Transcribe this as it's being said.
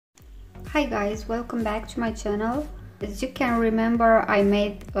Hi guys, welcome back to my channel. As you can remember, I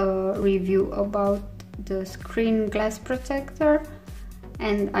made a review about the screen glass protector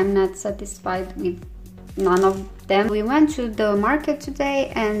and I'm not satisfied with none of them. We went to the market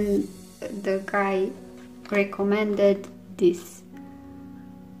today and the guy recommended this.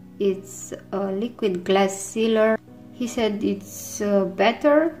 It's a liquid glass sealer. He said it's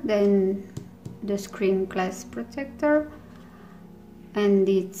better than the screen glass protector, and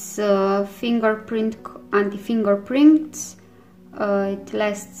it's fingerprint anti-fingerprints. It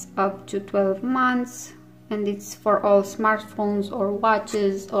lasts up to 12 months and it's for all smartphones or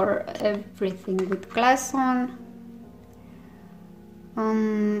watches or everything with glass on.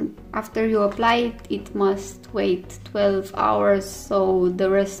 After you apply it, it must wait 12 hours, so the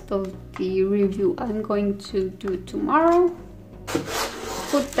rest of the review I'm going to do tomorrow.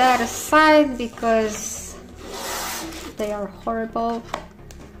 Put that aside because they are horrible,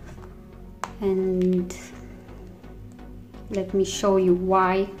 and let me show you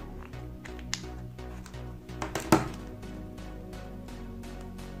why.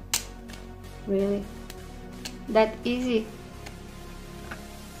 Really? That easy?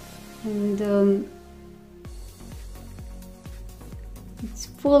 And it's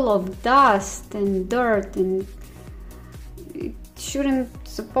full of dust and dirt, and it shouldn't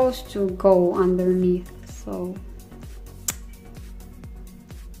supposed to go underneath, so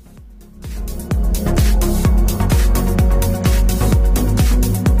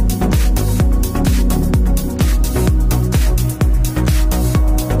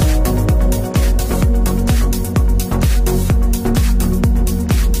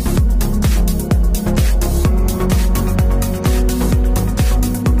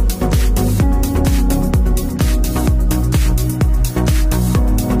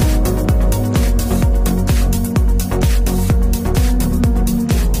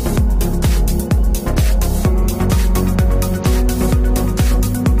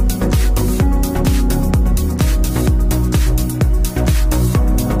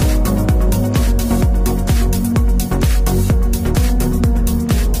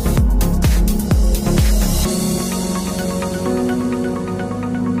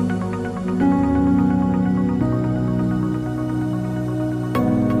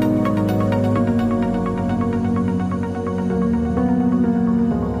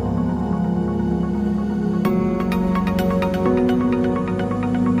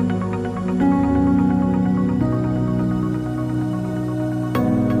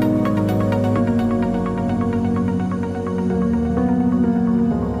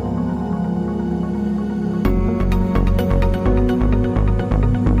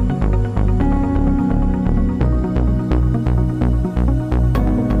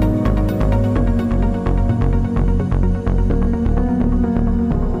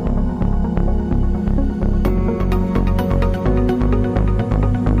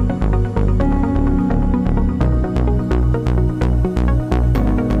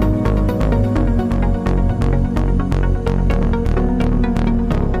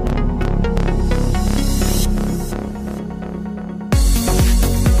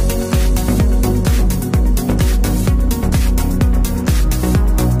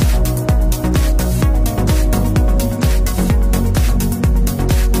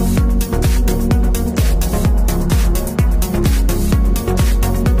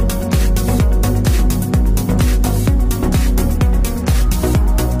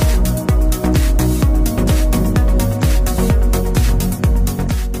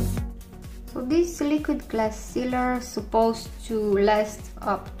liquid glass sealer supposed to last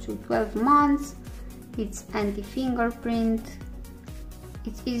up to 12 months. It's anti-fingerprint,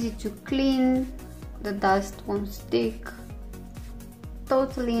 it's easy to clean, the dust won't stick,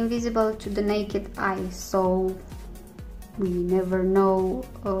 totally invisible to the naked eye, so we never know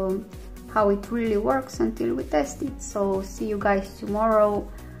how it really works until we test it. So see you guys tomorrow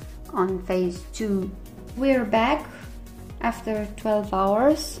on phase 2. We're back after 12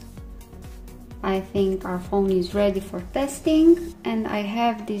 hours. I think our phone is ready for testing, and I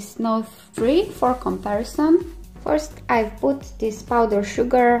have this Note 3 for comparison. First, I've put this powder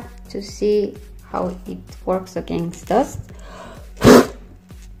sugar to see how it works against dust.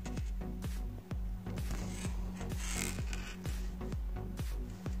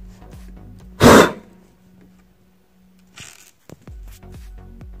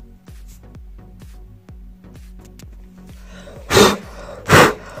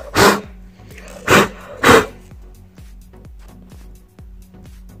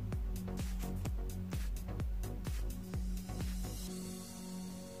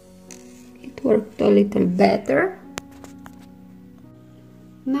 Worked a little better.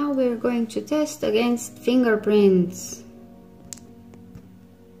 Now Now we're going to test against fingerprints.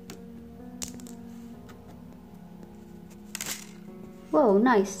 Whoa,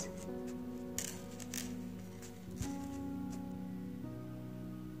 nice.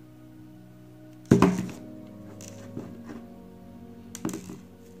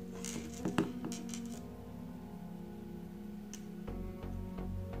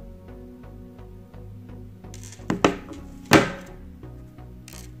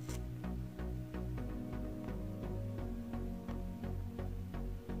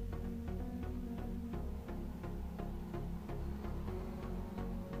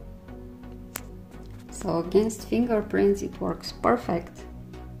 So against fingerprints it works perfect.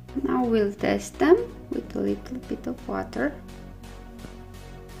 Now we'll test them with a little bit of water.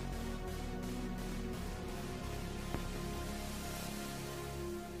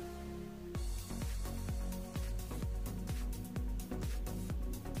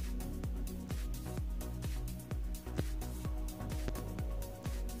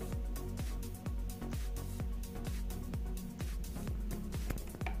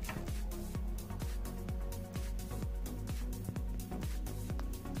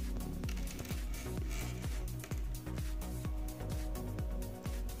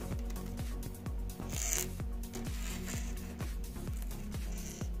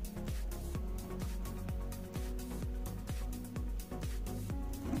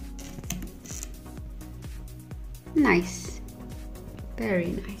 Nice,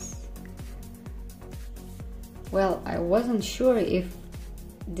 very nice. Well, I wasn't sure if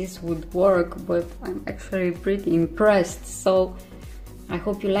this would work, but I'm actually pretty impressed. So I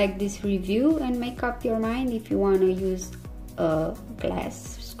hope you like this review and make up your mind if you want to use a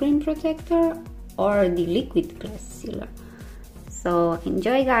glass screen protector or the liquid glass sealer. So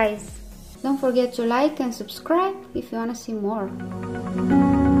enjoy, guys. Don't forget to like and subscribe if you want to see more.